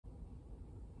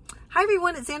Hi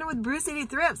everyone, it's Anna with Brew City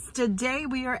Thrifts. Today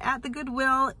we are at the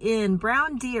Goodwill in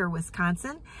Brown Deer,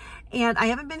 Wisconsin, and I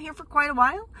haven't been here for quite a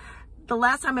while. The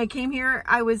last time I came here,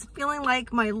 I was feeling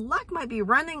like my luck might be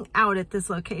running out at this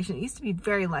location. It used to be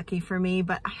very lucky for me,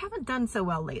 but I haven't done so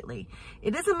well lately.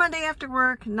 It is a Monday after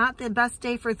work, not the best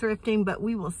day for thrifting, but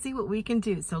we will see what we can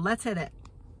do, so let's hit it.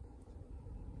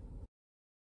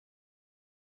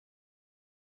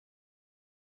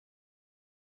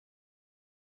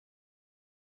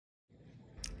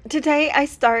 Today I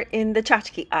start in the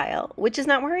tchotchke aisle, which is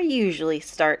not where I usually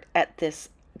start at this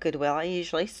Goodwill. I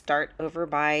usually start over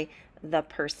by the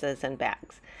purses and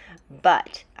bags.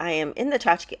 But I am in the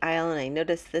tchotchke aisle and I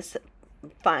notice this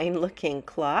fine looking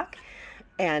clock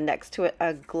and next to it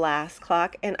a glass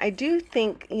clock. And I do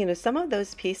think, some of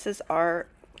those pieces are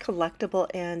collectible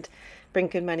and bring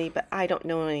good money, but I don't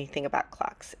know anything about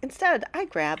clocks. Instead, I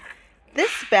grab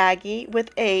this baggie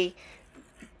with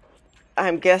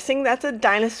I'm guessing that's a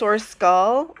dinosaur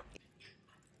skull.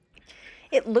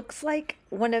 It looks like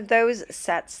one of those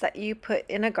sets that you put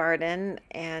in a garden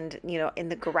and, in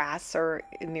the grass or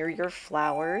near your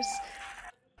flowers.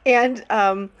 And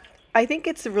I think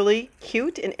it's really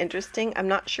cute and interesting. I'm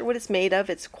not sure what it's made of.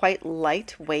 It's quite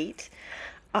lightweight,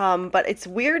 but it's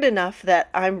weird enough that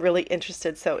I'm really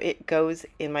interested, so it goes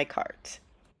in my cart.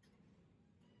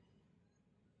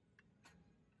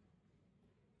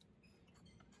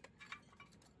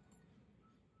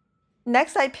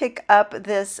 Next, I pick up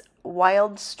this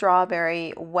wild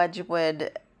strawberry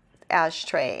Wedgwood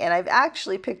ashtray, and I've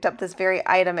actually picked up this very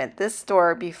item at this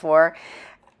store before.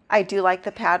 I do like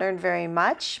the pattern very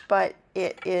much, but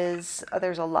there's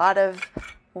a lot of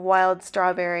wild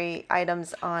strawberry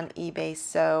items on eBay,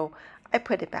 so I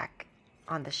put it back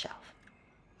on the shelf.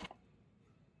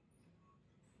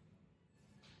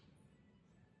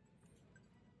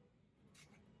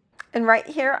 And right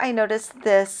here, I noticed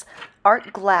this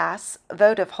art glass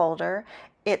votive holder.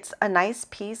 It's a nice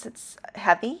piece. It's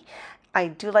heavy. I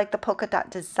do like the polka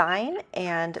dot design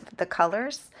and the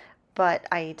colors, but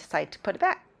I decided to put it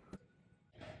back.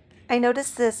 I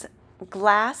noticed this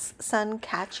glass sun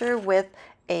catcher with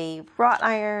a wrought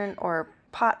iron or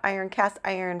pot iron, cast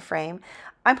iron frame.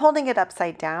 I'm holding it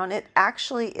upside down. It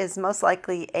actually is most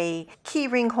likely a key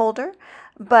ring holder,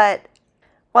 but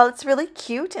while it's really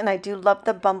cute and I do love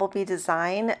the bumblebee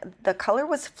design, the color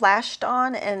was flashed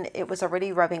on and it was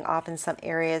already rubbing off in some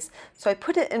areas. So I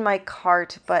put it in my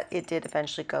cart, but it did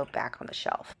eventually go back on the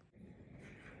shelf.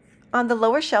 On the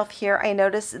lower shelf here, I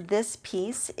noticed this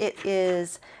piece. It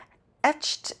is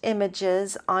etched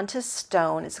images onto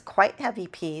stone. It's a quite heavy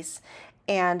piece.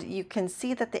 And you can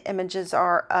see that the images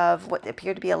are of what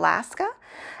appear to be Alaska.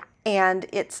 And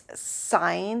it's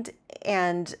signed,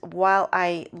 and while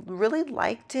I really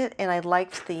liked it and I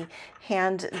liked the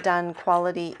hand done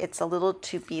quality, it's a little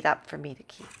too beat up for me to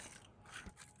keep.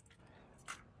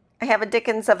 I have a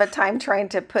dickens of a time trying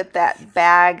to put that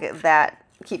bag that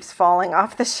keeps falling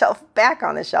off the shelf back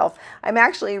on the shelf. I'm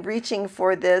actually reaching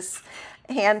for this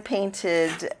hand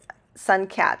painted sun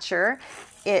catcher.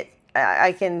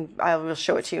 I will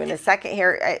show it to you in a second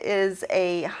here. It is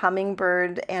a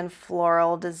hummingbird and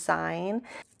floral design.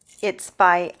 It's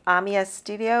by AMIA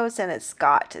Studios and it's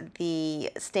got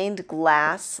the stained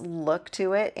glass look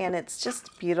to it and it's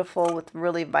just beautiful with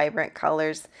really vibrant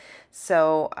colors.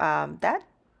 So that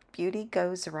beauty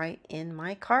goes right in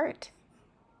my cart.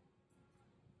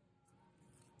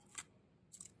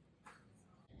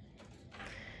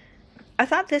 I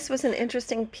thought this was an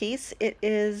interesting piece. It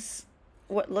is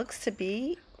what looks to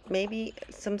be maybe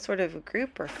some sort of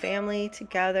group or family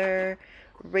together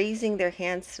raising their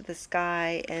hands to the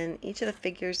sky, and each of the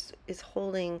figures is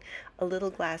holding a little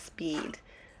glass bead.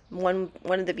 One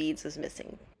of the beads was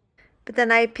missing. But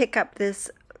then I pick up this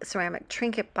ceramic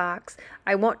trinket box.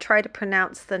 I won't try to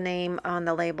pronounce the name on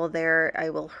the label there. I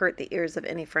will hurt the ears of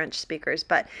any French speakers,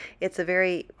 but it's a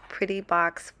very pretty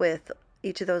box with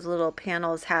each of those little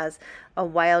panels has a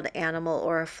wild animal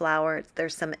or a flower.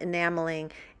 There's some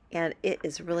enameling, and it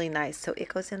is really nice. So it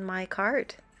goes in my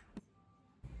cart.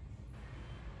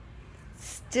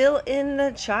 Still in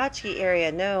the tchotchke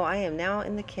area. No, I am now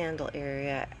in the candle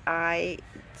area. I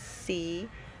see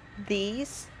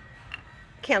these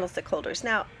candlestick holders.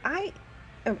 Now, I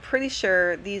am pretty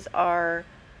sure these are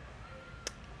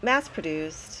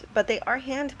mass-produced, but they are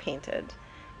hand-painted,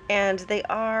 and they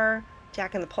are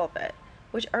jack-in-the-pulpit,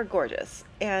 which are gorgeous.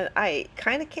 And I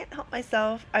kind of can't help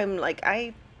myself.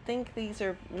 I think these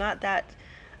are not that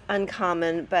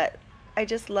uncommon, but I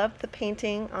just love the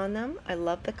painting on them. I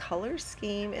love the color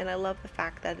scheme, and I love the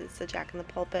fact that it's a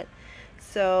jack-in-the-pulpit.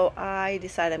 So I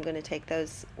decided I'm going to take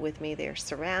those with me. They're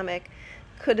ceramic,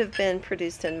 could have been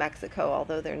produced in Mexico,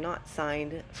 although they're not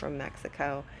signed from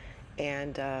Mexico.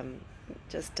 And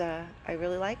I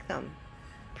really like them.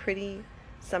 Pretty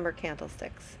summer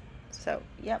candlesticks. So,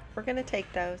 yep, we're going to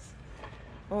take those.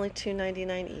 Only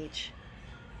 $2.99 each.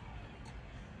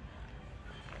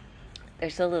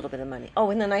 There's a little bit of money. Oh,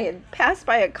 and then I had passed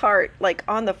by a cart, like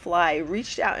on the fly,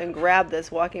 reached out and grabbed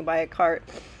this walking by a cart.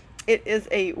 It is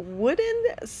a wooden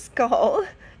skull,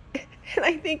 and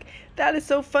I think that is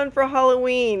so fun for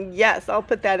Halloween. Yes, I'll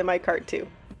put that in my cart too.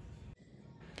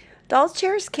 Dolls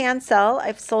chairs can sell.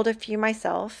 I've sold a few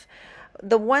myself.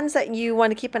 The ones that you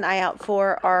want to keep an eye out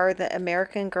for are the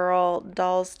American Girl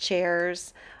dolls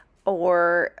chairs,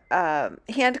 or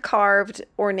hand-carved,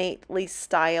 ornately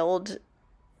styled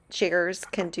chairs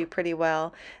can do pretty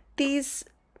well. These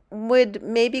would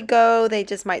maybe go, they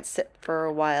just might sit for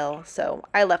a while, so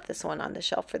I left this one on the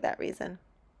shelf for that reason.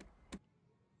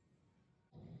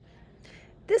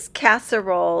 This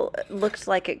casserole looks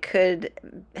like it could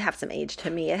have some age to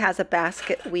me. It has a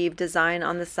basket weave design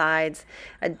on the sides,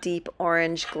 a deep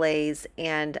orange glaze,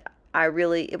 and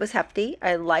it was hefty.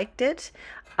 I liked it.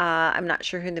 I'm not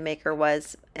sure who the maker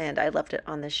was, and I left it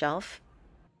on the shelf.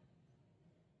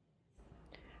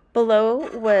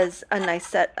 Below was a nice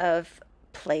set of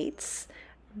plates.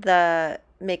 The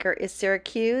maker is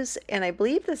Syracuse, and I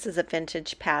believe this is a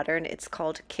vintage pattern. It's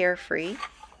called Carefree.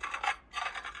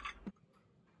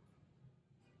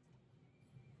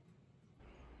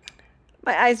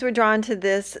 My eyes were drawn to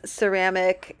this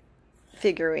ceramic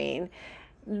figurine.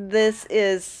 This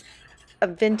is a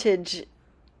vintage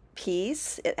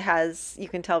piece. It has, you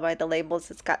can tell by the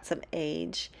labels, it's got some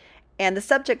age. And the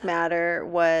subject matter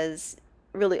was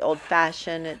really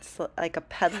old-fashioned. It's like a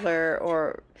peddler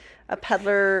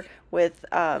with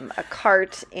a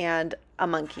cart and a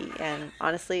monkey. And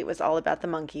honestly, it was all about the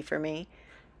monkey for me.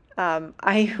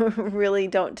 I really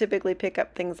don't typically pick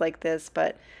up things like this,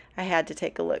 but I had to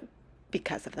take a look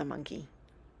because of the monkey.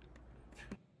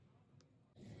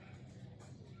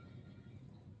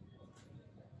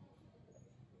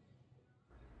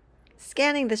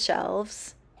 Scanning the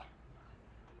shelves.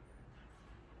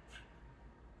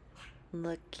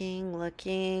 Looking,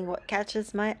 what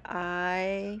catches my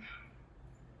eye?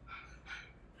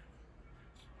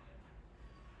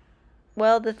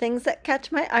 Well, the things that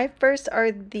catch my eye first are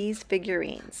these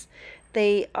figurines.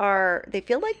 They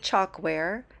feel like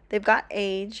chalkware. They've got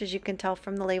age, as you can tell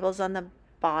from the labels on the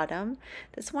bottom.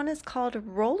 This one is called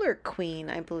Roller Queen,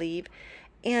 I believe.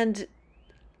 And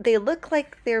they look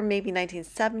like they're maybe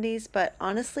 1970s, but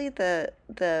honestly, the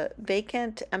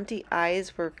vacant, empty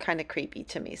eyes were kind of creepy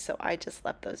to me, so I just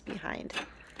left those behind.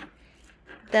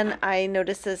 Then I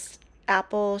noticed this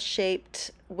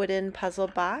apple-shaped wooden puzzle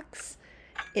box.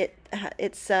 It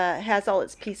has all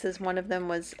its pieces. One of them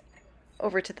was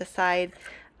over to the side.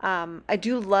 I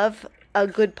do love a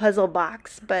good puzzle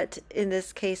box, but in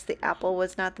this case, the apple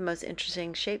was not the most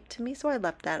interesting shape to me, so I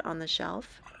left that on the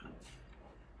shelf.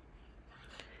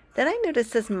 Then I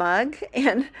noticed this mug,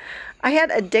 and I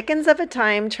had a dickens of a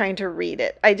time trying to read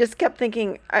it. I just kept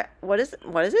thinking, what does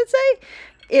it say?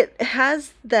 It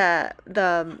has the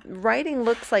writing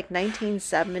looks like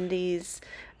 1970s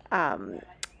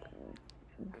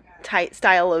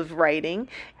style of writing.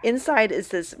 Inside is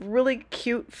this really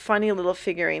cute, funny little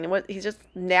figurine. He's just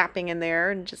napping in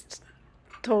there and just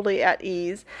totally at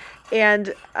ease.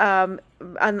 And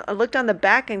I looked on the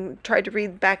back and tried to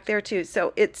read back there too.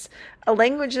 So it's a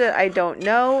language that I don't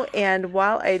know. And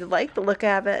while I like the look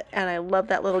of it and I love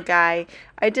that little guy,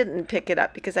 I didn't pick it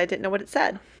up because I didn't know what it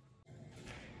said.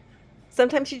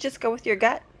 Sometimes you just go with your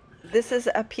gut. This is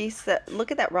a piece that,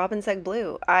 look at that robin's egg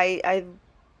blue. I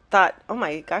thought, oh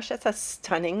my gosh, that's a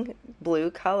stunning blue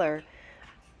color.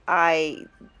 I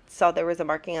saw there was a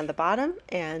marking on the bottom,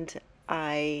 and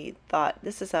I thought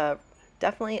this is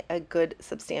definitely a good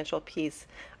substantial piece.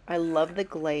 I love the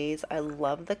glaze, I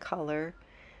love the color,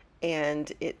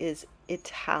 and it is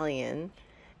Italian,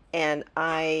 and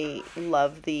I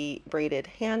love the braided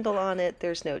handle on it.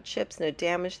 There's no chips, no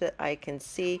damage that I can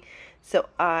see, so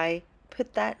I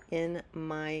put that in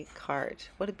my cart.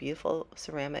 What a beautiful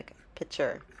ceramic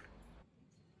pitcher.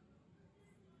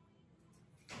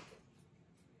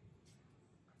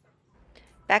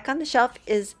 Back on the shelf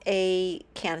is a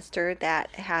canister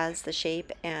that has the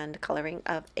shape and coloring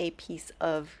of a piece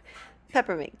of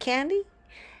peppermint candy.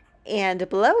 And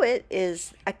below it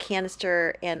is a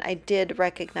canister, and I did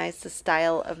recognize the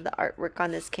style of the artwork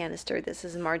on this canister. This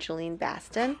is Marjolaine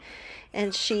Baston,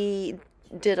 and she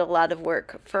did a lot of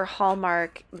work for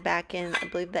Hallmark back in, I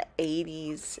believe, the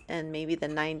 80s and maybe the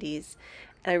 90s.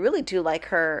 And I really do like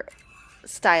her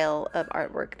style of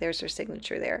artwork. There's her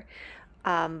signature there.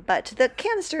 But the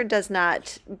canister does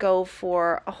not go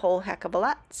for a whole heck of a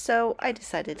lot, so I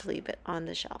decided to leave it on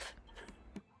the shelf.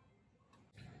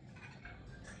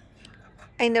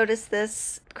 I noticed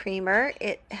this creamer.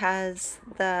 It has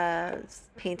the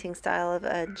painting style of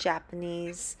a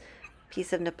Japanese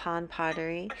piece of Nippon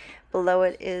pottery. Below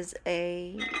it is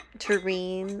a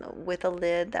tureen with a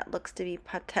lid that looks to be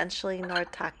potentially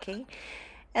Noritake.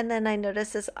 And then I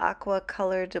noticed this aqua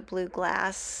colored blue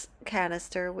glass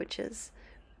canister, which is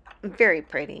very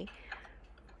pretty.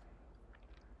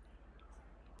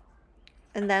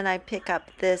 And then I pick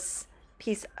up this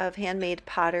piece of handmade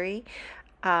pottery.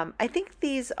 I think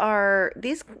these on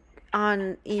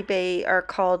eBay are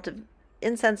called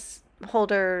incense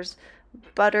holders,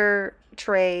 butter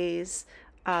trays,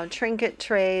 trinket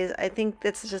trays. I think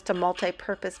this is just a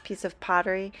multi-purpose piece of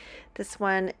pottery. This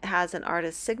one has an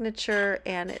artist's signature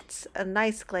and it's a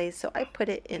nice glaze, so I put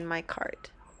it in my cart.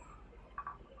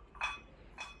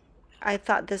 I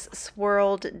thought this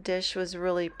swirled dish was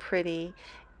really pretty.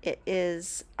 It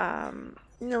is a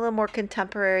little more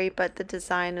contemporary, but the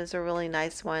design is a really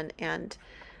nice one, and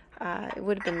it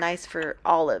would have been nice for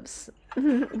olives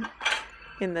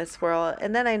in this swirl.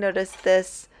 And then I noticed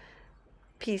this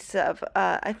piece of,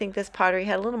 I think this pottery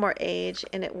had a little more age,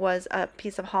 and it was a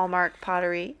piece of Hallmark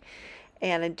pottery.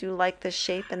 And I do like the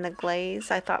shape and the glaze.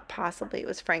 I thought possibly it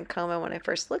was Francoma when I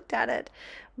first looked at it,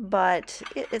 but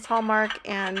it's Hallmark,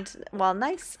 and while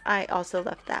nice, I also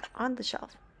left that on the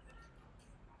shelf.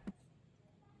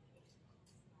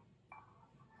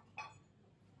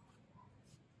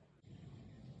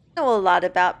 I know a lot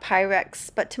about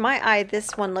Pyrex, but to my eye,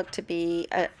 this one looked to be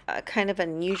a kind of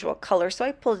unusual color, so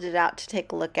I pulled it out to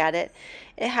take a look at it.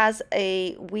 It has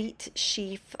a wheat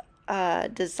sheaf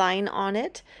design on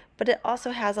it, but it also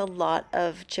has a lot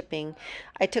of chipping.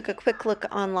 I took a quick look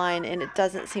online, and it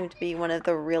doesn't seem to be one of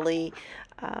the really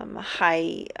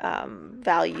high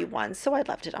value ones, so I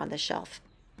left it on the shelf.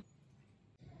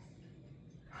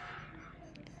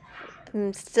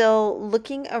 I'm still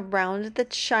looking around the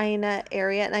China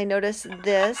area, and I noticed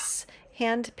this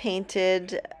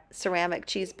hand-painted ceramic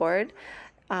cheese board.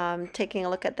 Taking a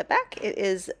look at the back, it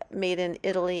is made in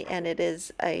Italy, and it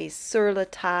is a Sur la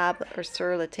Table or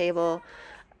Sur la Table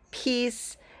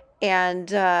piece.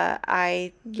 And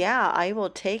I will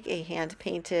take a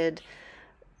hand-painted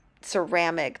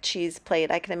ceramic cheese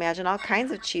plate. I can imagine all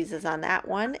kinds of cheeses on that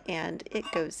one, and it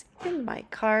goes in my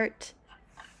cart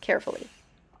carefully.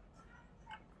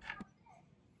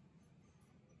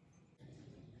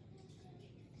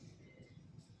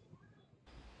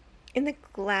 In the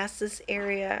glasses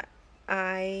area,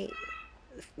 I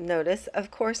notice,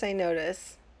 of course I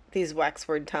notice, these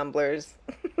Wexford tumblers.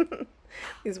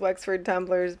 These Wexford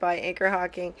tumblers by Anchor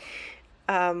Hocking.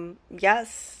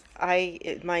 Yes,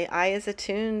 my eye is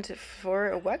attuned for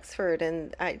a Wexford,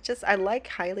 and I like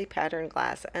highly patterned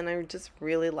glass, and I just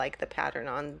really like the pattern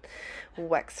on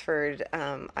Wexford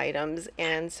items,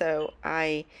 and so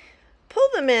I pull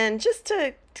them in just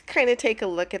to kind of take a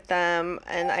look at them,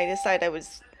 and I decided I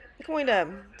was going to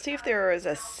see if there was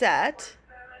a set,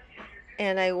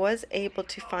 and I was able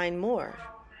to find more.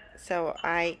 So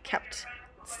I kept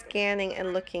scanning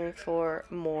and looking for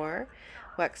more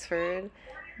Wexford,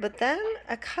 but then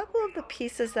a couple of the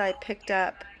pieces that I picked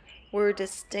up were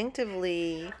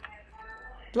distinctively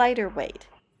lighter weight.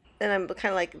 And I'm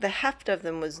kind of like, the heft of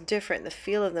them was different, the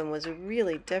feel of them was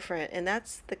really different, and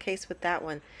that's the case with that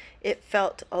one. It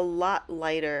felt a lot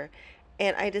lighter,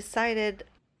 and I decided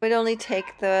I would only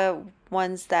take the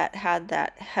ones that had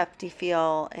that hefty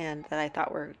feel and that I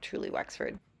thought were truly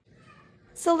Wexford.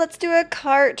 So let's do a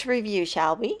cart review,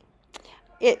 shall we?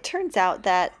 It turns out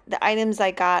that the items I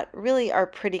got really are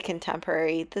pretty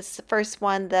contemporary. This first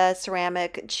one, the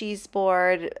ceramic cheese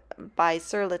board by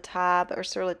Sur la Table or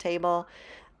Sur la Table,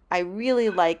 I really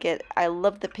like it. I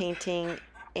love the painting,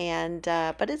 and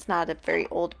but it's not a very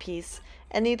old piece,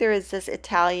 and neither is this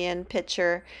Italian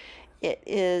picture. It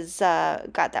is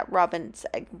got that robin's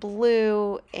egg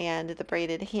blue and the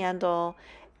braided handle,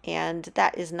 and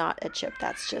that is not a chip.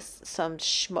 That's just some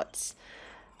schmutz.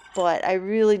 But I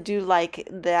really do like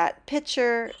that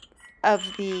picture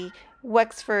of the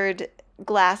Wexford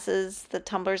glasses, the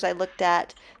tumblers I looked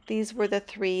at. These were the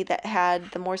three that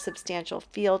had the more substantial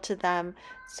feel to them,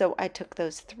 so I took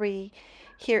those three.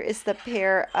 Here is the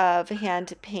pair of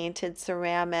hand-painted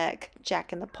ceramic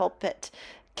jack-in-the-pulpit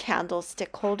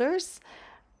candlestick holders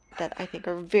that I think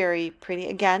are very pretty.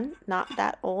 Again, not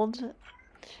that old.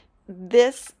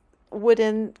 This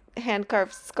wooden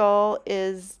hand-carved skull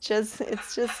is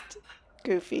it's just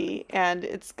goofy, and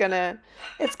it's gonna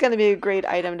be a great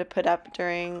item to put up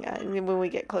during when we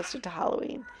get closer to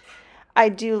Halloween. I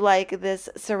do like this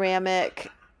ceramic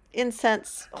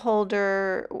incense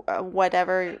holder,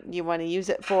 whatever you want to use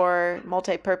it for,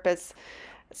 multi-purpose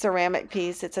ceramic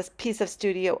piece. It's a piece of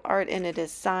studio art and it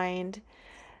is signed.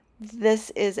 This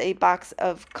is a box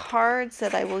of cards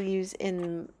that I will use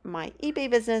in my eBay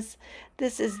business.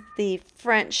 This is the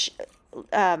French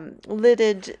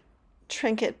lidded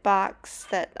trinket box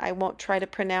that I won't try to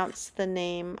pronounce the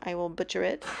name. I will butcher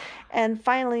it. And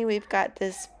finally, we've got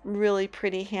this really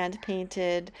pretty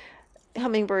hand-painted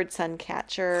hummingbird sun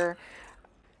catcher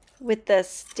with the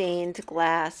stained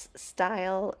glass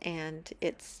style, and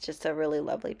it's just a really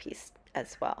lovely piece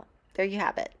as well. There you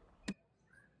have it.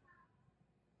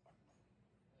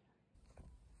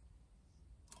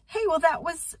 Hey, well,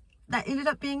 that ended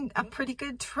up being a pretty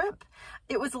good trip.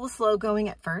 It was a little slow going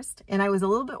at first, and I was a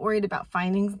little bit worried about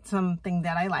finding something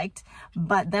that I liked,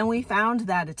 but then we found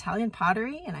that Italian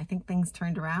pottery, and I think things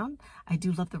turned around. I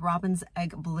do love the robin's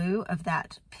egg blue of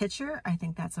that picture. I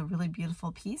think that's a really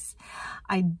beautiful piece.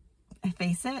 I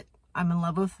face it, I'm in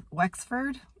love with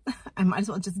Wexford. I might as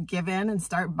well just give in and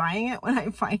start buying it when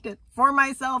I find it for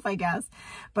myself, I guess.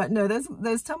 But no,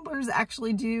 those tumblers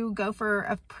actually do go for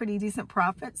a pretty decent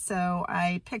profit. So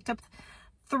I picked up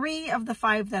 3 of the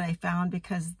 5 that I found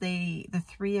because the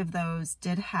 3 of those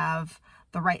did have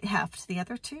the right heft. The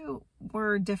other 2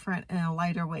 were different and a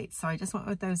lighter weight. So I just went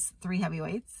with those 3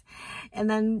 heavyweights. And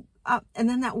then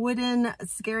that wooden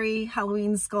scary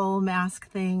Halloween skull mask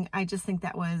thing, I just think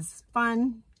that was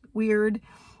fun, weird.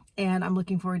 And I'm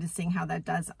looking forward to seeing how that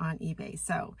does on eBay.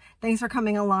 So thanks for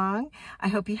coming along. I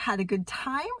hope you had a good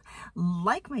time.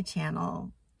 Like my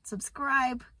channel,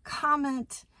 subscribe,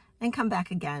 comment, and come back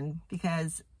again,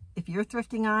 because if you're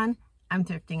thrifting on, I'm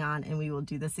thrifting on, and we will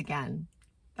do this again.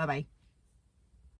 Bye-bye.